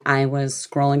I was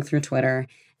scrolling through Twitter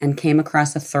and came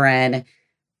across a thread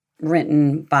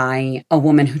written by a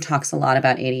woman who talks a lot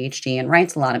about ADHD and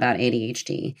writes a lot about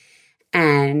ADHD.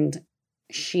 And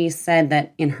she said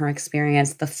that in her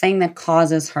experience, the thing that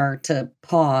causes her to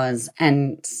pause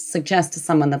and suggest to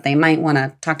someone that they might want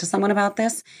to talk to someone about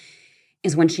this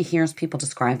is when she hears people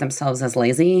describe themselves as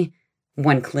lazy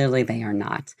when clearly they are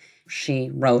not.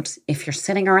 She wrote, if you're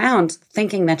sitting around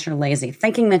thinking that you're lazy,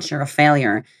 thinking that you're a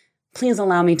failure, please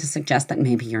allow me to suggest that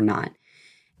maybe you're not.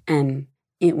 And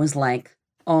it was like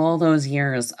all those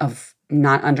years of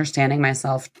not understanding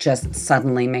myself just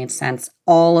suddenly made sense.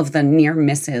 All of the near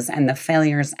misses and the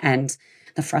failures and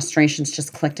the frustrations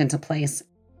just clicked into place.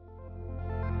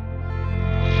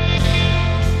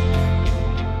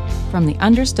 From the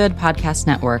Understood Podcast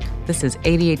Network, this is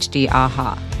ADHD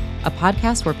Aha, a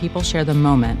podcast where people share the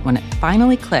moment when it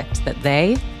finally clicked that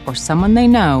they or someone they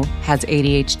know has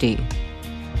ADHD.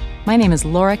 My name is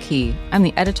Laura Key. I'm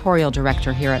the editorial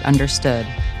director here at Understood.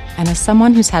 And as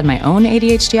someone who's had my own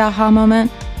ADHD aha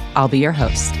moment, I'll be your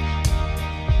host.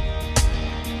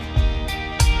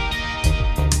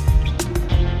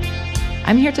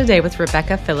 I'm here today with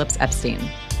Rebecca Phillips Epstein.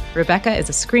 Rebecca is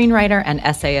a screenwriter and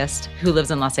essayist who lives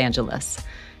in Los Angeles.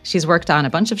 She's worked on a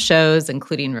bunch of shows,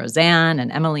 including Roseanne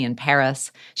and Emily in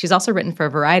Paris. She's also written for a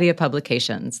variety of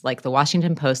publications, like the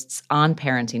Washington Post's On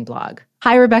Parenting blog.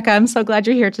 Hi, Rebecca. I'm so glad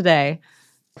you're here today.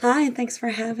 Hi, thanks for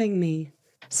having me.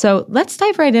 So let's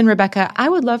dive right in, Rebecca. I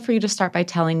would love for you to start by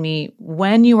telling me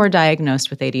when you were diagnosed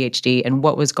with ADHD and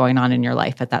what was going on in your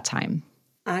life at that time.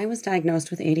 I was diagnosed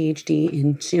with ADHD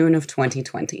in June of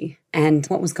 2020. And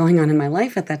what was going on in my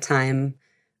life at that time,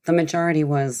 the majority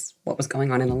was what was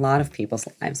going on in a lot of people's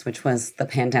lives, which was the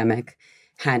pandemic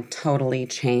had totally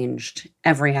changed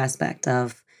every aspect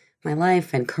of my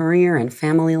life and career and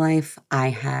family life. I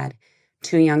had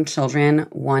 2 young children.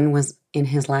 One was in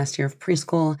his last year of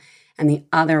preschool, and the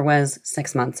other was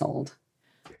 6 months old.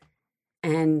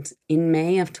 And in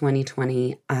May of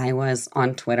 2020, I was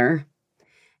on Twitter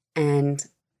and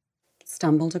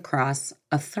stumbled across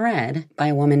a thread by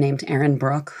a woman named Erin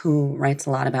Brooke, who writes a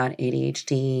lot about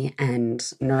ADHD and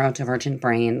neurodivergent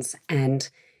brains. And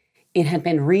it had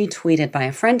been retweeted by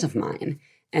a friend of mine.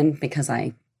 And because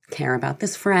I care about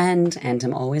this friend and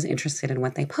am always interested in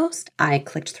what they post, I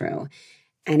clicked through.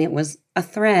 And it was a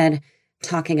thread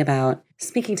talking about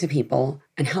speaking to people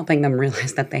and helping them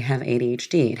realize that they have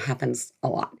ADHD. It happens a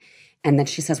lot. And that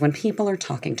she says when people are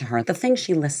talking to her, the thing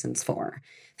she listens for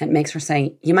that makes her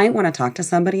say, you might want to talk to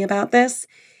somebody about this,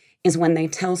 is when they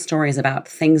tell stories about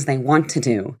things they want to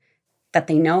do, that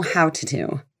they know how to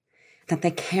do, that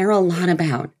they care a lot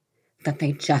about, that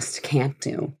they just can't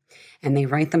do. And they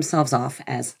write themselves off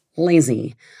as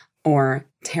lazy or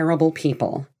terrible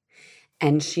people.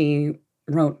 And she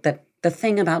wrote that the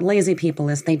thing about lazy people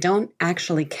is they don't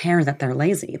actually care that they're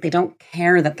lazy. They don't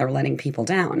care that they're letting people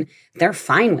down. They're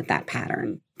fine with that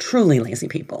pattern, truly lazy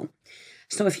people.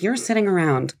 So if you're sitting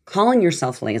around calling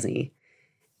yourself lazy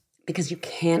because you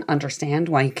can't understand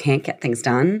why you can't get things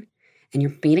done and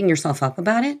you're beating yourself up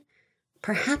about it,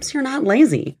 perhaps you're not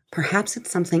lazy. Perhaps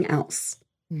it's something else.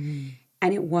 Mm.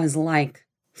 And it was like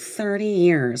 30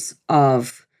 years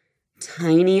of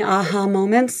tiny aha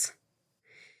moments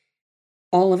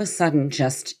all of a sudden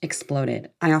just exploded.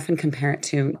 I often compare it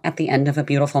to At the End of a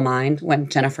Beautiful Mind when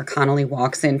Jennifer Connelly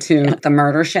walks into the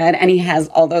murder shed and he has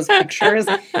all those pictures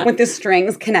with the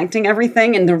strings connecting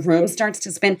everything and the room starts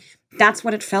to spin. That's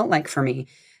what it felt like for me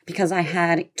because I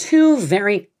had 2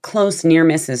 very close near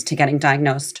misses to getting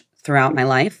diagnosed throughout my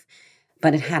life,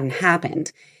 but it hadn't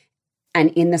happened.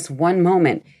 And in this one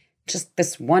moment, just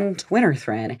this one Twitter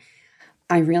thread,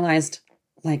 I realized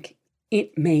like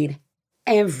it made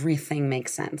everything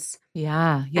makes sense.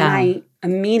 Yeah. And I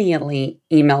immediately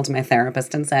emailed my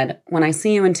therapist and said, when I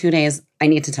see you in 2 days, I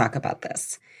need to talk about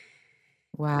this.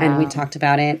 Wow. And we talked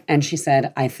about it. And she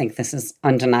said, I think this is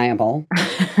undeniable.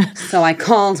 So I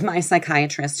called my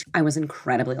psychiatrist. I was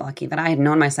incredibly lucky that I had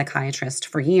known my psychiatrist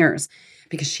for years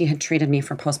because she had treated me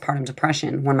for postpartum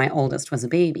depression when my oldest was a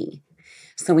baby.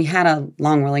 So we had a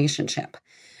long relationship.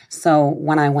 So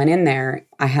when I went in there,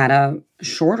 I had a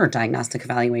shorter diagnostic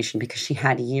evaluation because she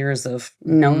had years of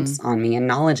notes on me and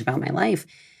knowledge about my life.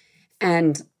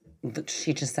 And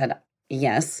she just said,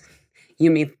 yes,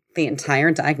 you meet the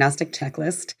entire diagnostic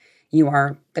checklist. You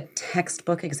are the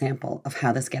textbook example of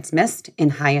how this gets missed in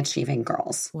high-achieving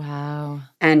girls. Wow.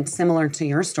 And similar to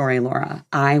your story, Laura,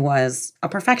 I was a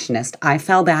perfectionist. I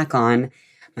fell back on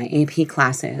my AP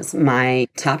classes, my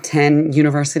top 10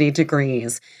 university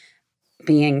degrees,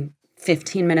 being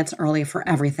 15 minutes early for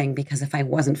everything because if I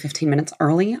wasn't 15 minutes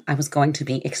early, I was going to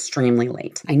be extremely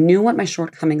late. I knew what my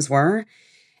shortcomings were,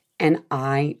 And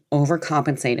I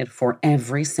overcompensated for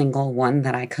every single one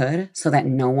that I could so that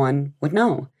no one would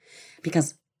know,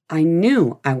 because I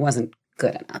knew I wasn't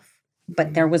good enough,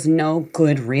 but there was no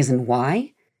good reason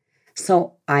why.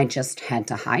 So I just had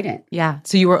to hide it. Yeah.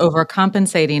 So you were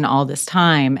overcompensating all this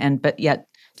time, but yet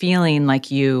feeling like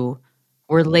you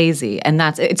were lazy. And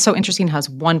it's so interesting how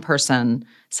one person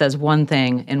says one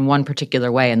thing in one particular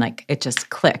way and like it just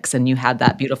clicks and you had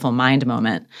that beautiful mind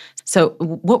moment. So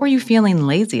what were you feeling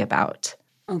lazy about?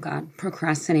 Oh God,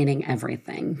 procrastinating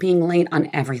everything, being late on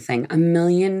everything, a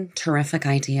million terrific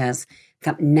ideas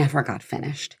that never got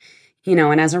finished.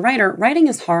 And as a writer, writing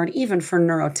is hard even for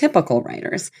neurotypical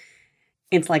writers.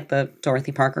 It's like the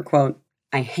Dorothy Parker quote,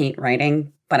 I hate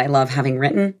writing, but I love having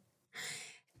written.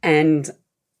 And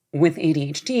with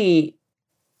ADHD,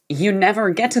 you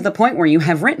never get to the point where you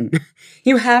have written.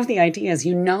 You have the ideas,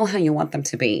 you know how you want them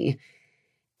to be.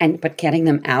 But getting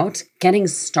them out, getting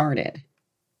started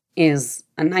is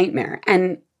a nightmare.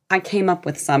 And I came up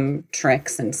with some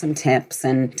tricks and some tips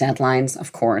and deadlines,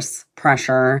 of course,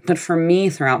 pressure. But for me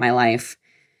throughout my life,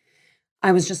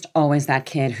 I was just always that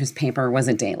kid whose paper was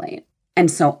a day late. And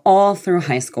so all through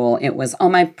high school, it was, oh,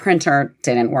 my printer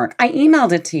didn't work. I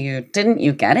emailed it to you. Didn't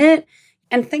you get it?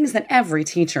 And things that every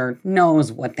teacher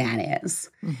knows what that is.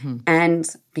 Mm-hmm. And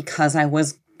because I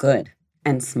was good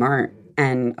and smart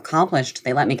and accomplished,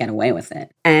 they let me get away with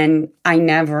it. And I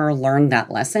never learned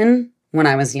that lesson when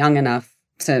I was young enough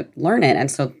to learn it.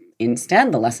 And so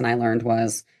instead, the lesson I learned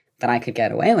was that I could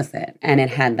get away with it. And it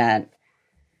had that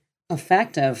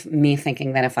effect of me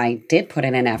thinking that if I did put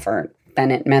in an effort,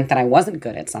 then it meant that I wasn't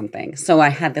good at something. So I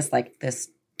had this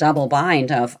double bind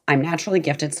of I'm naturally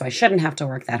gifted, so I shouldn't have to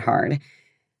work that hard.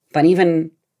 But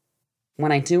even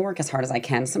when I do work as hard as I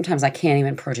can, sometimes I can't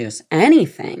even produce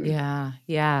anything.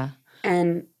 Yeah.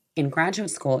 And in graduate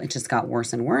school, it just got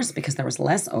worse and worse because there was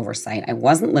less oversight. I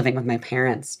wasn't living with my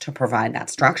parents to provide that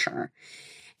structure.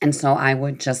 And so I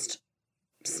would just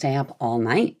stay up all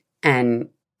night and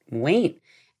wait.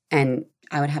 And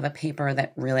I would have a paper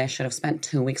that really I should have spent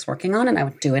 2 weeks working on, and I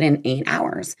would do it in 8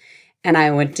 hours. And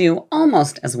I would do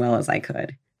almost as well as I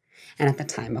could. And at the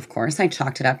time, of course, I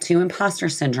chalked it up to imposter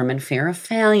syndrome and fear of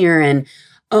failure. And,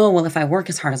 oh, well, if I work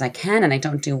as hard as I can and I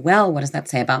don't do well, what does that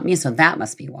say about me? So that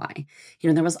must be why.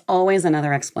 There was always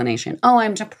another explanation. Oh,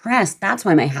 I'm depressed. That's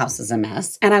why my house is a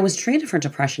mess. And I was treated for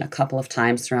depression a couple of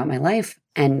times throughout my life.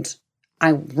 And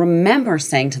I remember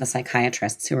saying to the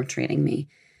psychiatrists who were treating me,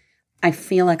 I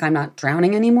feel like I'm not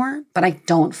drowning anymore, but I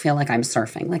don't feel like I'm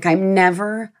surfing. Like I'm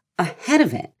never ahead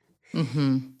of it.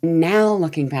 Mm-hmm. Now,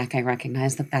 looking back, I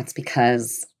recognize that that's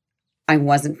because I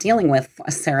wasn't dealing with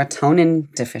a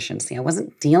serotonin deficiency. I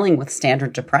wasn't dealing with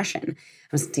standard depression. I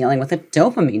was dealing with a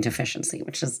dopamine deficiency,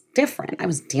 which is different. I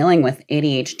was dealing with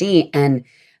ADHD and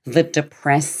the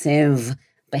depressive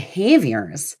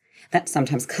behaviors that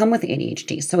sometimes come with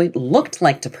ADHD. So it looked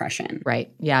like depression. Right.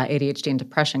 Yeah. ADHD and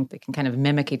depression, they can kind of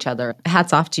mimic each other.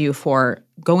 Hats off to you for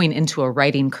going into a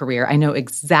writing career. I know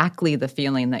exactly the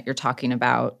feeling that you're talking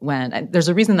about there's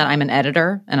a reason that I'm an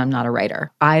editor and I'm not a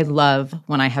writer. I love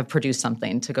when I have produced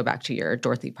something, to go back to your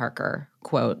Dorothy Parker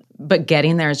quote, but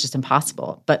getting there is just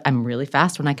impossible. But I'm really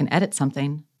fast when I can edit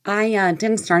something. I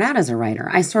didn't start out as a writer.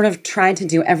 I sort of tried to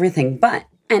do everything but.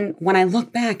 And when I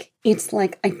look back, it's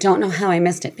like, I don't know how I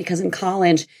missed it, because in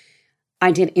college,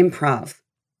 I did improv.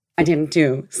 I didn't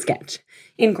do sketch.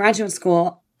 In graduate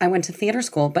school, I went to theater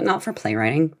school, but not for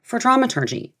playwriting, for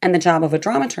dramaturgy. And the job of a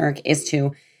dramaturg is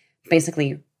to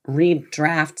basically read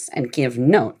drafts and give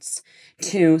notes,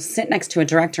 to sit next to a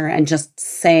director and just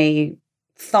say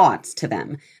thoughts to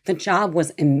them. The job was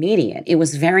immediate. It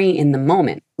was very in the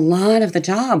moment. A lot of the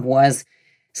job was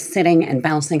sitting and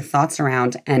bouncing thoughts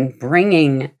around and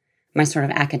bringing my sort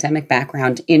of academic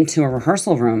background into a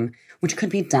rehearsal room, which could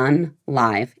be done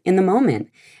live in the moment.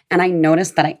 And I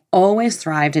noticed that I always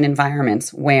thrived in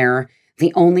environments where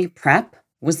the only prep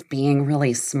was being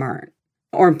really smart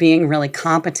or being really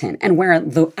competent, and where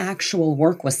the actual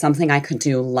work was something I could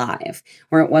do live,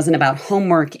 where it wasn't about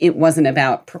homework, it wasn't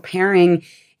about preparing,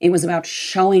 it was about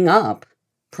showing up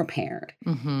prepared.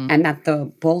 Mm-hmm. And that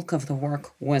the bulk of the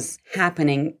work was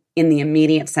happening in the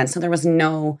immediate sense. So there was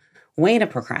no way to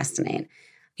procrastinate.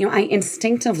 I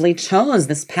instinctively chose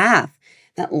this path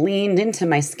that leaned into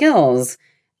my skills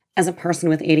as a person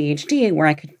with ADHD, where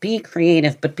I could be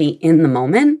creative but be in the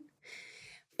moment.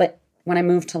 But when I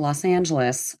moved to Los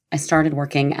Angeles, I started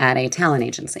working at a talent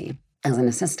agency as an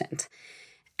assistant.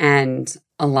 And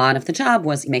a lot of the job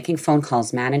was making phone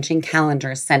calls, managing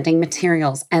calendars, sending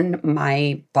materials. And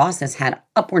my bosses had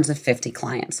upwards of 50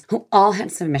 clients who all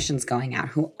had submissions going out,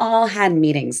 who all had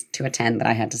meetings to attend that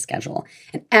I had to schedule.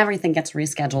 And everything gets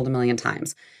rescheduled a million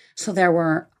times. So there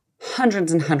were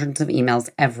hundreds and hundreds of emails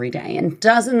every day and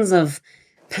dozens of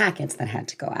packets that had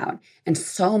to go out and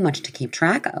so much to keep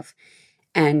track of.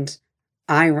 And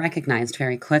I recognized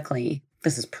very quickly,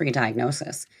 this is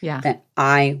pre-diagnosis, that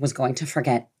I was going to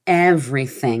forget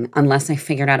everything unless I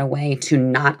figured out a way to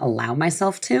not allow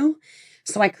myself to.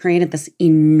 So I created this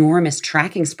enormous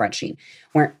tracking spreadsheet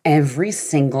where every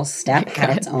single step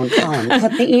had its own column.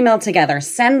 Put the email together,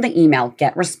 send the email,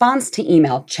 get response to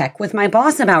email, check with my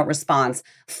boss about response,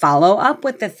 follow up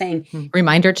with the thing.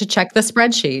 Reminder to check the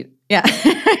spreadsheet. Yeah.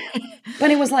 But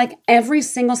it was like every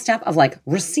single step of like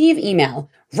receive email,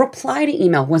 reply to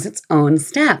email was its own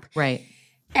step. Right.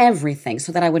 Everything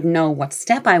so that I would know what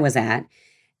step I was at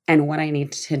and what I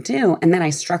needed to do. And then I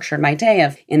structured my day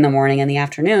of in the morning and the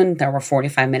afternoon, there were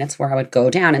 45 minutes where I would go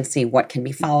down and see what can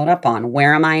be followed up on.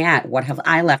 Where am I at? What have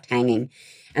I left hanging?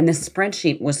 And this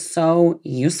spreadsheet was so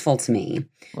useful to me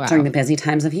during the busy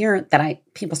times of year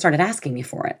that people started asking me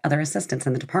for it, other assistants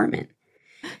in the department.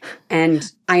 And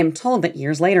I am told that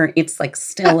years later, it's like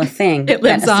still a thing that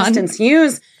assistants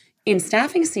use in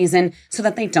staffing season so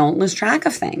that they don't lose track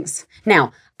of things.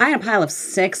 Now, I had a pile of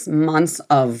 6 months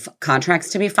of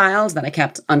contracts to be filed that I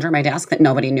kept under my desk that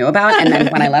nobody knew about. And then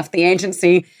when I left the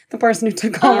agency, the person who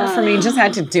took over for me just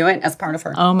had to do it as part of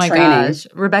her Oh my training. gosh.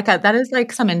 Rebecca, that is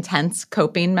like some intense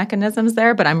coping mechanisms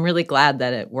there, but I'm really glad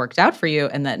that it worked out for you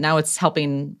and that now it's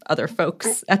helping other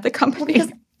folks at the company. Well,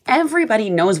 because everybody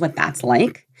knows what that's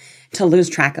like, to lose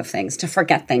track of things, to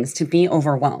forget things, to be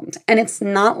overwhelmed. And it's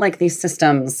not like these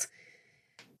systems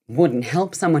wouldn't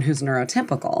help someone who's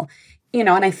neurotypical. And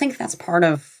I think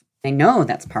I know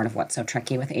that's part of what's so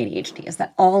tricky with ADHD is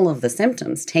that all of the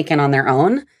symptoms taken on their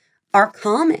own are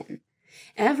common.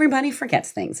 Everybody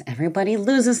forgets things. Everybody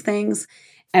loses things.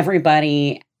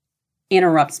 Everybody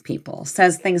interrupts people,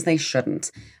 says things they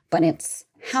shouldn't. But it's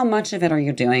how much of it are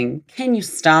you doing? Can you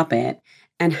stop it?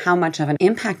 And how much of an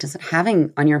impact is it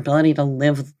having on your ability to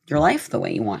live your life the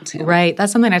way you want to? Right.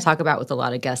 That's something I talk about with a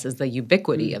lot of guests is the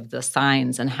ubiquity of the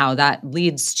signs and how that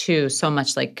leads to so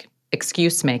much like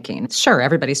excuse making. Sure,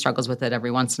 everybody struggles with it every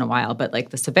once in a while, but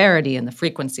like the severity and the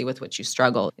frequency with which you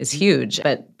struggle is huge.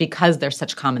 But because they're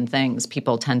such common things,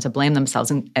 people tend to blame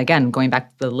themselves. And again, going back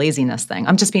to the laziness thing,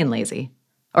 I'm just being lazy.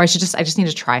 Or I just need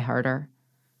to try harder.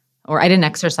 Or I didn't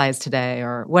exercise today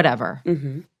or whatever.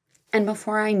 Mm-hmm. And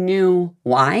before I knew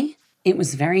why, it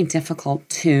was very difficult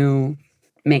to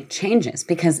make changes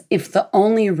because if the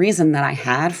only reason that I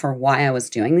had for why I was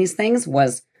doing these things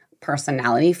was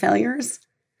personality failures,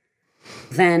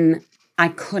 then I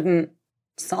couldn't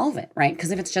solve it, right? Because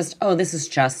if it's just, this is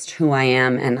just who I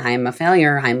am and I'm a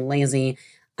failure, I'm lazy,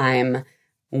 I'm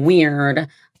weird,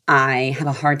 I have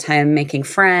a hard time making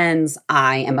friends,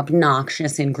 I am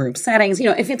obnoxious in group settings,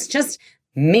 if it's just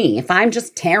me, if I'm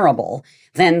just terrible,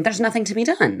 then there's nothing to be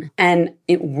done. And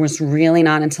it was really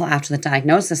not until after the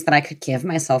diagnosis that I could give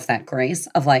myself that grace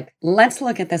of like, let's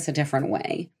look at this a different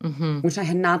way, which I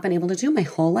had not been able to do my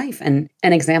whole life. And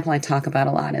an example I talk about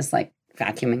a lot is like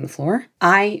vacuuming the floor.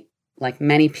 I, like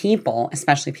many people,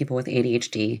 especially people with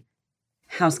ADHD,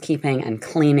 housekeeping and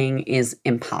cleaning is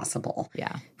impossible.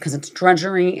 Yeah. Because it's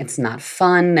drudgery, it's not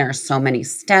fun, there are so many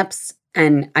steps,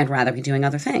 and I'd rather be doing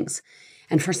other things.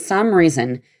 And for some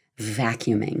reason,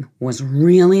 vacuuming was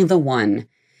really the one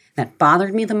that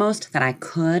bothered me the most that I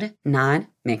could not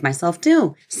make myself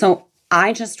do. So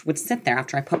I just would sit there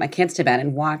after I put my kids to bed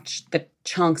and watch the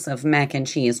chunks of mac and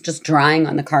cheese just drying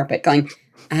on the carpet going,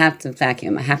 I have to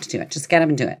vacuum. I have to do it. Just get up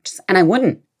and do it. And I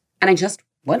wouldn't. And I just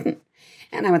wouldn't.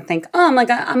 And I would think, I'm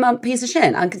a piece of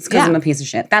shit. It's because I'm a piece of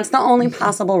shit. That's the only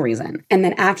possible reason. And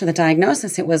then after the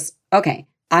diagnosis, it was, okay,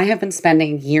 I have been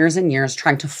spending years and years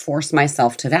trying to force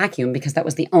myself to vacuum because that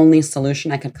was the only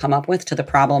solution I could come up with to the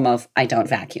problem of I don't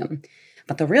vacuum.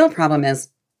 But the real problem is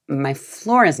my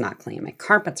floor is not clean. My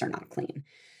carpets are not clean.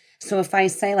 So if I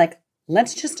say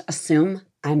let's just assume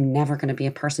I'm never going to be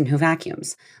a person who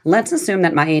vacuums. Let's assume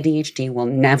that my ADHD will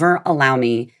never allow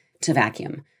me to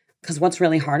vacuum. Because what's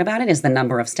really hard about it is the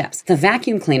number of steps. The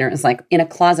vacuum cleaner is like in a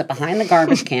closet behind the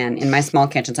garbage can in my small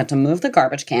kitchen. So I have to move the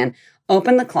garbage can,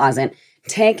 open the closet,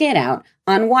 take it out,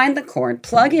 unwind the cord,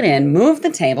 plug it in, move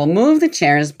the table, move the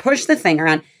chairs, push the thing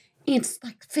around. It's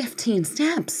like 15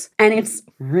 steps. And it's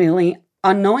really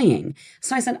annoying.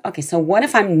 So I said, okay, so what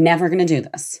if I'm never going to do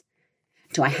this?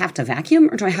 Do I have to vacuum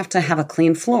or do I have to have a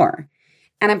clean floor?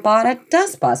 And I bought a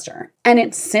dustbuster. And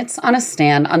it sits on a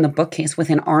stand on the bookcase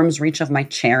within arm's reach of my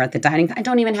chair at the dining. I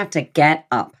don't even have to get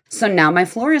up. So now my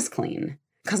floor is clean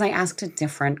because I asked a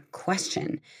different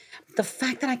question. The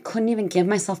fact that I couldn't even give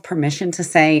myself permission to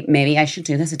say, maybe I should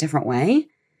do this a different way,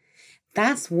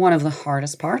 That's one of the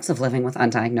hardest parts of living with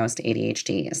undiagnosed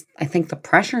ADHD is I think the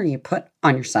pressure you put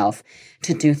on yourself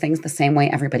to do things the same way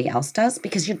everybody else does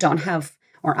because you don't have,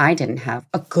 or I didn't have,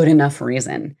 a good enough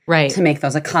reason to make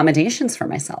those accommodations for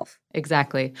myself.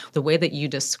 Exactly. The way that you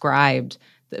described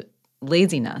the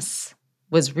laziness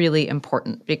was really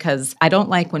important because I don't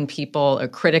like when people or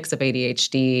critics of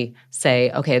ADHD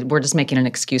say, okay, we're just making an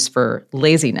excuse for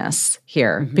laziness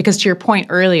here. Mm-hmm. Because to your point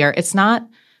earlier, it's not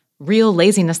real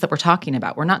laziness that we're talking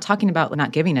about. We're not talking about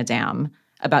not giving a damn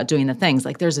about doing the things.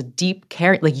 Like there's a deep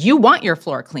care. Like you want your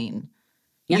floor clean.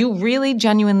 Yeah. You really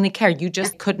genuinely care. You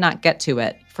just could not get to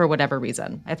it for whatever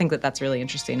reason. I think that that's really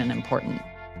interesting and important.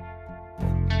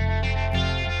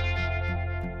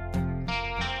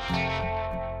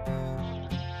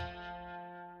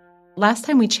 Last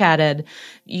time we chatted,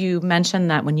 you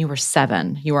mentioned that when you were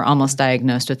 7, you were almost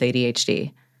diagnosed with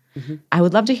ADHD. Mm-hmm. I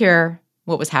would love to hear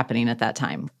what was happening at that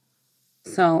time.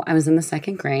 So I was in the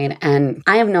 2nd grade, and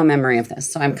I have no memory of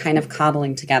this. So I'm kind of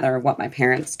cobbling together what my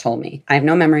parents told me. I have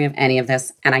no memory of any of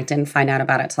this, and I didn't find out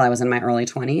about it till I was in my early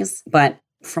 20s. But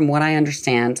from what I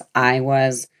understand, I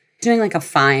was doing like a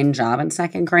fine job in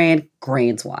 2nd grade,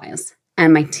 grades-wise.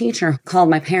 And my teacher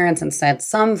called my parents and said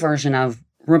some version of,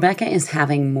 Rebecca is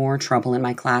having more trouble in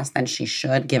my class than she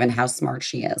should, given how smart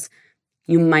she is.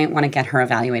 You might want to get her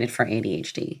evaluated for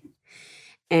ADHD.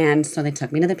 And so they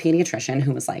took me to the pediatrician,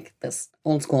 who was like this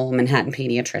old school Manhattan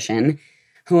pediatrician,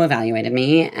 who evaluated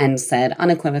me and said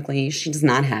unequivocally, she does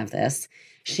not have this.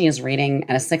 She is reading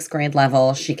at a 6th grade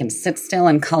level. She can sit still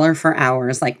and color for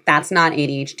hours. Like, that's not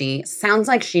ADHD. Sounds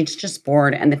like she's just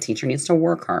bored and the teacher needs to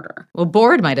work harder. Well,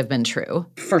 bored might have been true.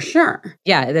 For sure.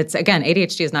 Yeah, that's, again,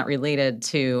 ADHD is not related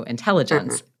to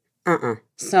intelligence.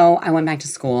 So I went back to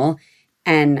school,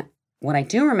 and what I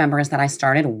do remember is that I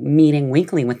started meeting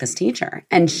weekly with this teacher,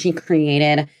 and she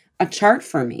created a chart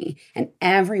for me. And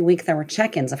every week there were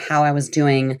check-ins of how I was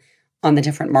doing on the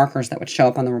different markers that would show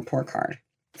up on the report card.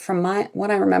 From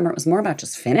what I remember, it was more about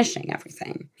just finishing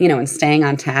everything, and staying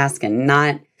on task and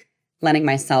not letting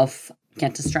myself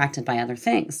get distracted by other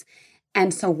things.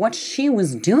 And so what she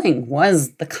was doing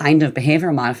was the kind of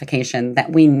behavioral modification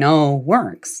that we know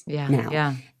works now.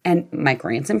 Yeah. And my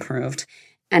grades improved.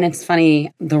 And it's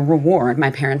funny, the reward,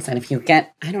 my parents said, if you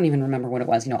get, I don't even remember what it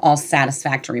was, all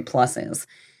satisfactory pluses,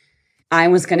 I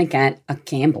was going to get a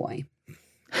Game Boy.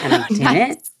 And I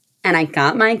did it. And I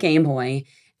got my Game Boy.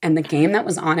 And the game that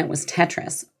was on it was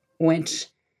Tetris, which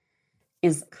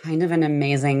is kind of an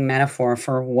amazing metaphor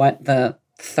for what the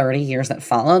 30 years that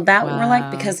followed that were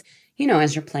like. Because,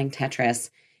 as you're playing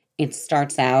Tetris, it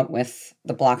starts out with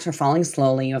the blocks are falling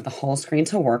slowly. You have the whole screen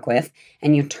to work with,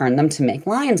 and you turn them to make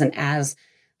lines. And as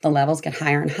the levels get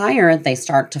higher and higher, they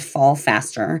start to fall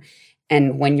faster.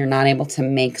 And when you're not able to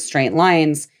make straight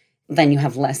lines, then you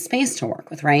have less space to work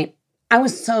with, right? I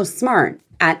was so smart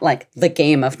at the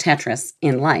game of Tetris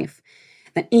in life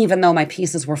that even though my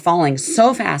pieces were falling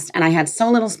so fast and I had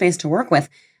so little space to work with,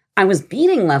 I was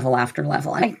beating level after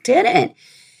level. I did it.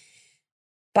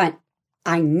 But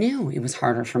I knew it was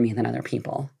harder for me than other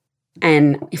people.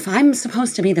 And if I'm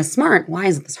supposed to be this smart, why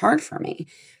is this hard for me?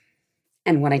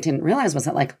 And what I didn't realize was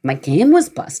that my game was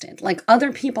busted.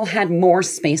 Other people had more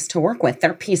space to work with.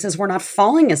 Their pieces were not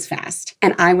falling as fast.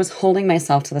 And I was holding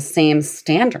myself to the same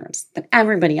standards that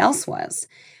everybody else was.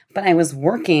 But I was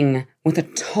working with a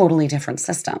totally different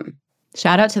system.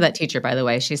 Shout out to that teacher, by the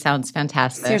way. she sounds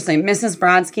fantastic. Seriously, Mrs.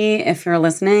 Brodsky, if you're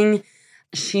listening,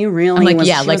 she really was,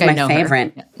 she was my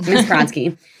favorite. Miss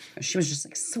Brodsky. She was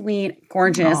just sweet,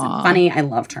 gorgeous, and funny. I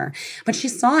loved her. But she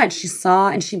saw it. She saw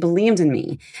and she believed in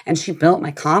me. And she built my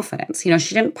confidence. She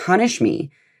didn't punish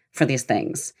me for these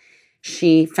things.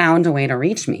 She found a way to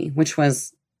reach me, which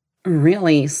was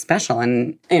really special.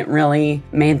 And it really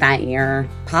made that year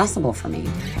possible for me.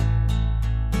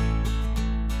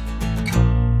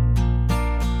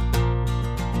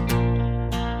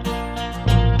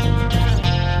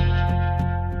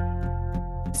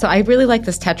 So I really like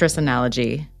this Tetris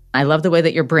analogy. I love the way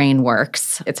that your brain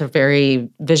works. It's a very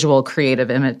visual,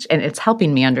 creative image, and it's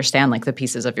helping me understand the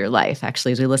pieces of your life,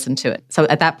 actually, as we listen to it. So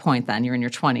at that point then, you're in your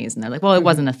 20s, and they're like, well, it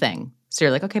wasn't a thing. So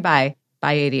you're like, okay, bye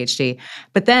ADHD.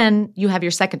 But then you have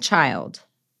your second child.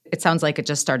 It sounds like it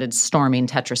just started storming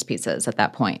Tetris pieces at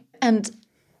that point. And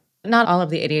not all of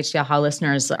the ADHD AHA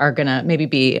listeners are going to maybe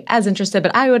be as interested,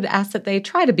 but I would ask that they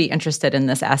try to be interested in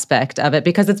this aspect of it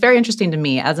because it's very interesting to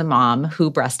me as a mom who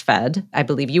breastfed. I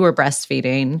believe you were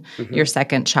breastfeeding your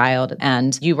second child,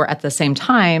 and you were at the same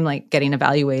time getting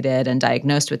evaluated and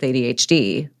diagnosed with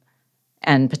ADHD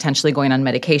and potentially going on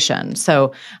medication.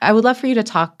 So I would love for you to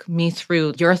talk me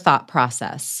through your thought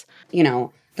process.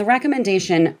 The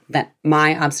recommendation that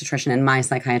my obstetrician and my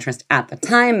psychiatrist at the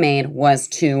time made was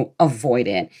to avoid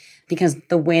it, because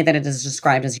the way that it is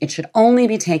described is it should only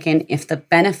be taken if the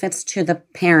benefits to the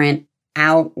parent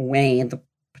outweigh the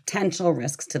potential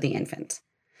risks to the infant.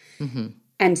 Mm-hmm.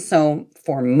 And so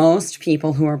for most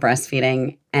people who are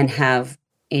breastfeeding and have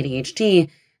ADHD,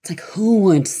 it's like, who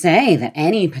would say that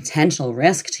any potential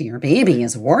risk to your baby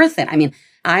is worth it? I mean,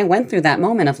 I went through that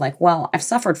moment of like, well, I've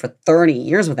suffered for 30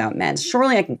 years without meds.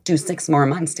 Surely I can do 6 more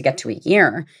months to get to a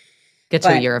year. Get to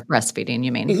a year of breastfeeding,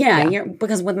 you mean? Yeah.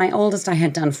 Because with my oldest, I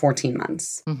had done 14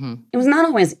 months. Mm-hmm. It was not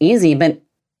always easy, but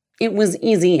it was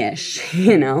easy-ish,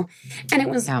 And it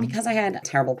was because I had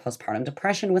terrible postpartum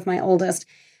depression with my oldest.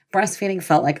 Breastfeeding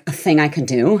felt like a thing I could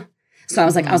do. So I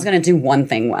was like, I was going to do one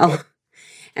thing well.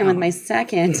 And with my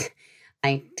second,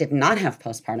 I did not have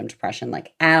postpartum depression,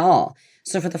 like at all.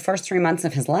 So for the first 3 months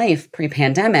of his life,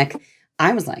 pre-pandemic,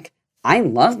 I was like, I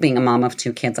love being a mom of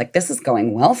 2 kids. Like, this is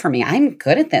going well for me. I'm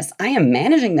good at this. I am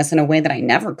managing this in a way that I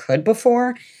never could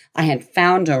before. I had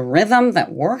found a rhythm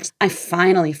that worked. I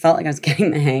finally felt like I was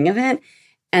getting the hang of it.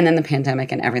 And then the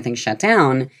pandemic and everything shut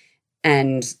down.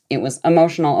 And it was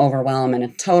emotional overwhelm and a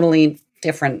totally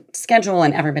different schedule.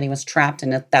 And everybody was trapped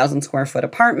in a 1,000-square-foot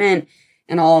apartment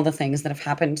and all the things that have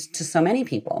happened to so many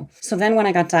people. So then when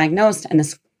I got diagnosed and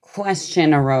this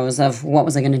question arose of what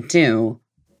was I going to do,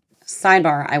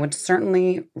 sidebar, I would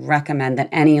certainly recommend that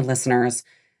any listeners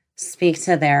speak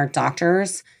to their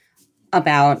doctors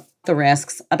about the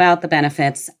risks, about the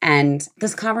benefits, and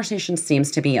this conversation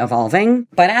seems to be evolving.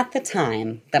 But at the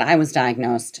time that I was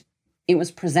diagnosed, it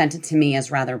was presented to me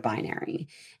as rather binary.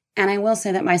 And I will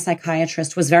say that my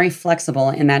psychiatrist was very flexible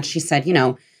in that she said,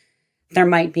 there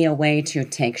might be a way to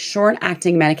take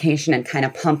short-acting medication and kind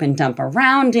of pump and dump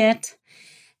around it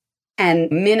and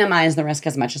minimize the risk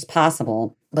as much as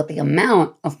possible. But the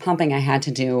amount of pumping I had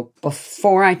to do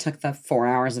before I took the 4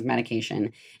 hours of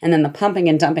medication, and then the pumping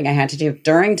and dumping I had to do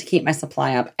during to keep my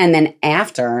supply up, and then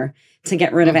after to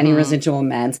get rid of any residual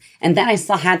meds, and then I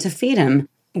still had to feed him.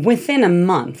 Within a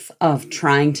month of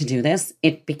trying to do this,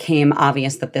 it became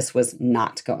obvious that this was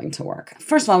not going to work.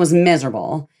 First of all, I was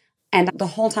miserable. And the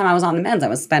whole time I was on the meds, I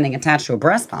was spending attached to a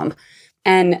breast pump.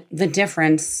 And the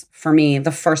difference for me,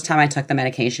 the first time I took the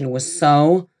medication was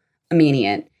so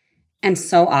immediate and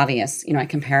so obvious. I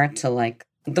compare it to like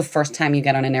the first time you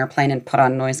get on an airplane and put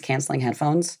on noise-canceling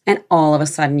headphones. And all of a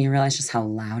sudden you realize just how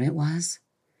loud it was.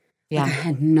 Yeah. Like I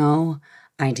had no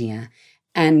idea.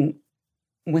 And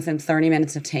within 30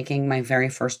 minutes of taking my very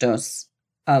first dose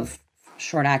of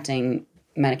short-acting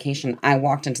medication, I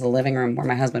walked into the living room where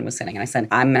my husband was sitting and I said,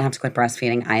 I'm going to have to quit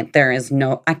breastfeeding.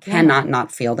 I cannot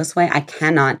not feel this way. I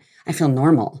feel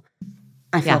normal.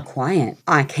 I feel quiet.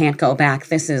 I can't go back.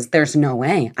 There's no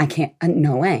way.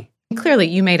 No way. Clearly,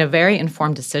 you made a very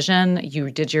informed decision.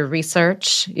 You did your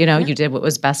research. You did what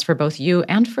was best for both you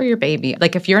and for your baby.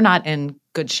 Like, if you're not in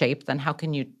good shape, then how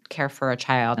can you care for a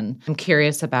child? And I'm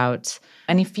curious about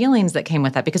any feelings that came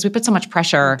with that, because we put so much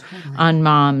pressure on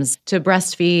moms to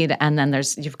breastfeed. And then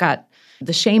you've got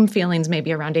the shame feelings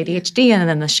maybe around ADHD and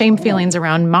then the shame feelings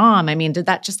around mom. I mean, did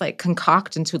that just like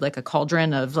concoct into like a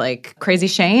cauldron of like crazy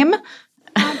shame?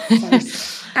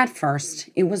 At first,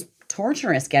 it was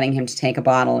torturous getting him to take a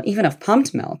bottle, even of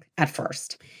pumped milk at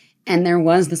first. And there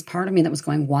was this part of me that was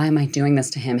going, why am I doing this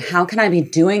to him? How can I be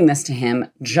doing this to him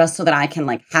just so that I can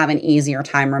like have an easier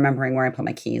time remembering where I put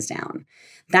my keys down?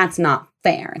 That's not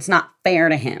fair. It's not fair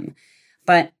to him.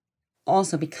 But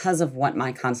also because of what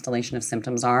my constellation of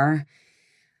symptoms are,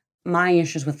 my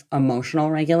issues with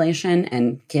emotional regulation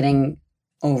and getting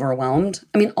overwhelmed.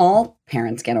 I mean, all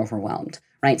parents get overwhelmed,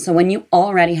 right? So when you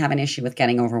already have an issue with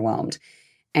getting overwhelmed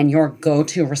and your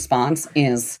go-to response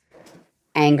is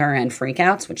anger and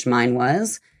freakouts, which mine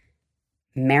was,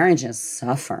 marriages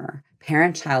suffer.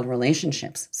 Parent-child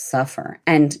relationships suffer.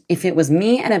 And if it was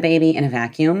me and a baby in a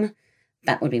vacuum,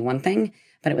 that would be one thing.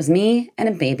 But it was me and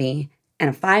a baby and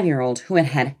a 5-year-old who had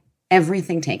had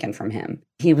everything taken from him.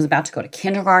 He was about to go to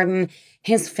kindergarten.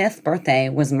 His 5th birthday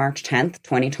was March 10th,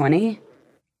 2020.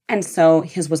 And so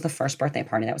his was the first birthday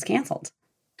party that was canceled.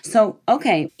 So,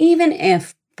 okay, even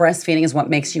if breastfeeding is what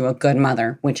makes you a good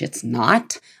mother, which it's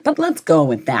not, but let's go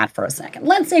with that for a second.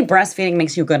 Let's say breastfeeding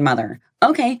makes you a good mother.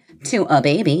 Okay, to a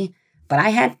baby, but I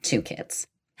had 2 kids.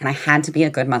 And I had to be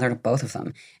a good mother to both of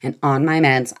them. And on my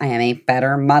meds, I am a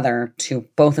better mother to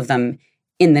both of them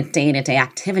in the day-to-day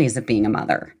activities of being a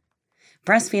mother.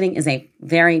 Breastfeeding is a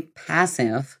very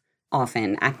passive,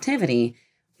 often, activity,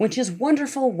 which is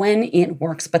wonderful when it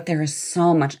works, but there is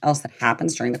so much else that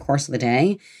happens during the course of the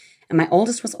day. And my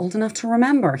oldest was old enough to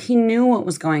remember. He knew what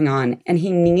was going on and he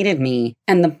needed me.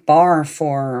 And the bar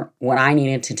for what I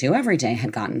needed to do every day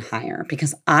had gotten higher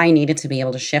because I needed to be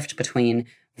able to shift between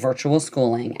virtual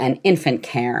schooling and infant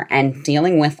care and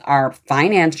dealing with our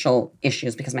financial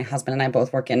issues because my husband and I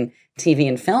both work in TV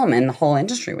and film and the whole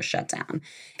industry was shut down.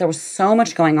 There was so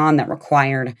much going on that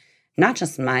required not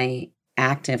just my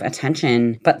active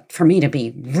attention, but for me to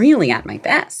be really at my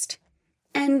best.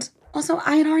 And also,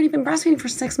 I had already been breastfeeding for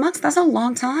 6 months. That's a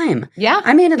long time. Yeah.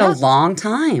 I made it a long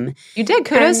time. You did.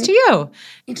 Kudos to you.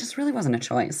 It just really wasn't a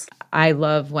choice. I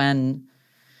love when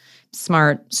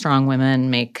smart, strong women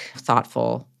make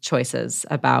thoughtful choices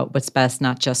about what's best,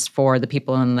 not just for the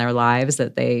people in their lives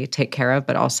that they take care of,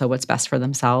 but also what's best for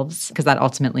themselves, because that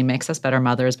ultimately makes us better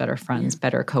mothers, better friends,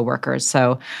 better coworkers.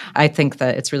 So I think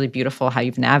that it's really beautiful how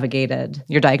you've navigated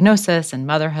your diagnosis and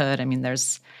motherhood. I mean,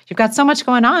 you've got so much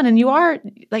going on and you're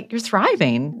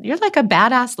thriving. You're like a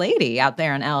badass lady out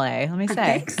there in LA, let me say.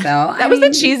 I think so. That was the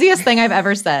cheesiest thing I've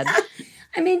ever said.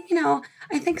 I mean, I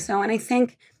think so. And I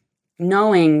think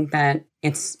knowing that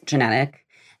it's genetic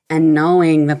and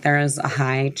knowing that there is a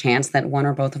high chance that one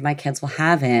or both of my kids will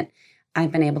have it,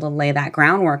 I've been able to lay that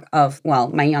groundwork of, well,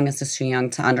 my youngest is too young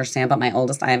to understand, but my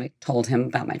oldest, I have told him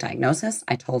about my diagnosis.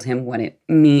 I told him what it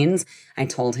means. I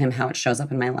told him how it shows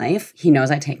up in my life. He knows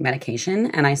I take medication.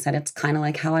 And I said, it's kind of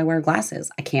like how I wear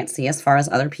glasses. I can't see as far as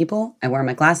other people. I wear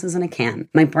my glasses and I can.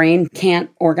 My brain can't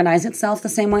organize itself the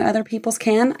same way other people's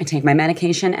can. I take my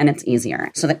medication and it's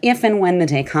easier. So that if and when the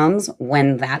day comes,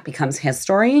 when that becomes his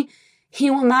story, he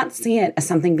will not see it as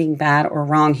something being bad or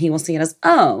wrong. He will see it as,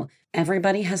 oh,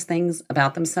 everybody has things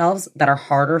about themselves that are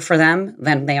harder for them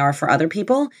than they are for other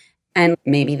people. And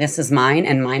maybe this is mine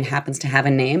and mine happens to have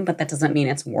a name, but that doesn't mean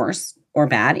it's worse or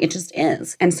bad. It just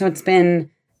is. And so it's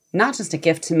been not just a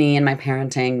gift to me in my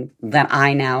parenting that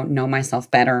I now know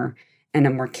myself better and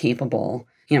am more capable,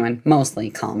 and mostly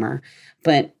calmer,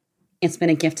 but it's been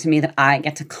a gift to me that I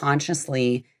get to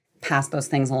consciously pass those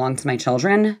things along to my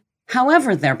children,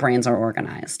 however their brains are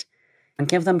organized, and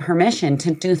give them permission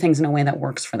to do things in a way that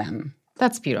works for them.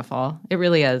 That's beautiful. It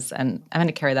really is. And I'm going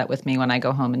to carry that with me when I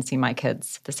go home and see my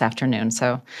kids this afternoon.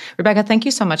 So, Rebecca, thank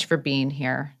you so much for being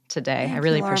here today. I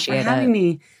really appreciate it. Thank you, Laura, for having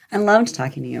me. I loved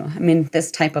talking to you. I mean,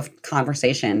 this type of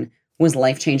conversation was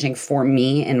life-changing for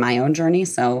me in my own journey.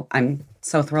 So I'm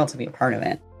so thrilled to be a part of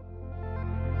it.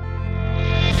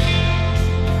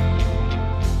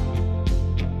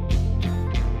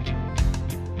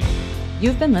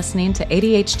 You've been listening to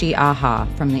ADHD AHA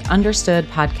from the Understood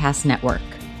Podcast Network.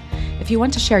 If you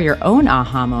want to share your own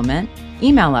AHA moment,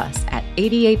 email us at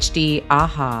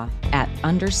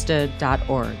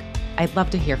adhdaha@understood.org. I'd love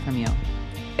to hear from you.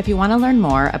 If you want to learn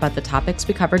more about the topics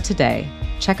we covered today,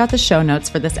 check out the show notes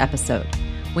for this episode.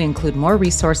 We include more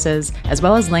resources as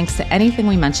well as links to anything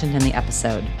we mentioned in the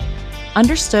episode.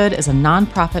 Understood is a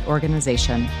nonprofit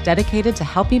organization dedicated to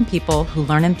helping people who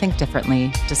learn and think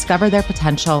differently discover their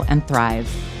potential and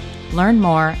thrive. Learn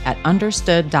more at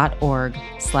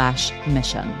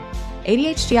understood.org/mission.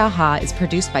 ADHD AHA is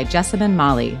produced by Jessamine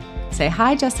Molly. Say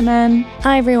hi, Jessamine.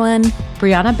 Hi, everyone.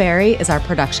 Brianna Berry is our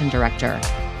production director.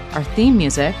 Our theme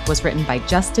music was written by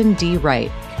Justin D.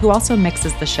 Wright, who also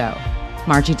mixes the show.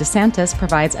 Margie DeSantis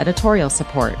provides editorial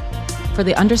support. For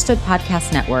the Understood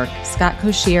Podcast Network, Scott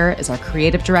Koshier is our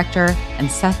creative director, and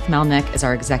Seth Melnick is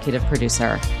our executive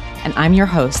producer. And I'm your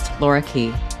host, Laura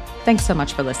Key. Thanks so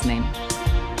much for listening.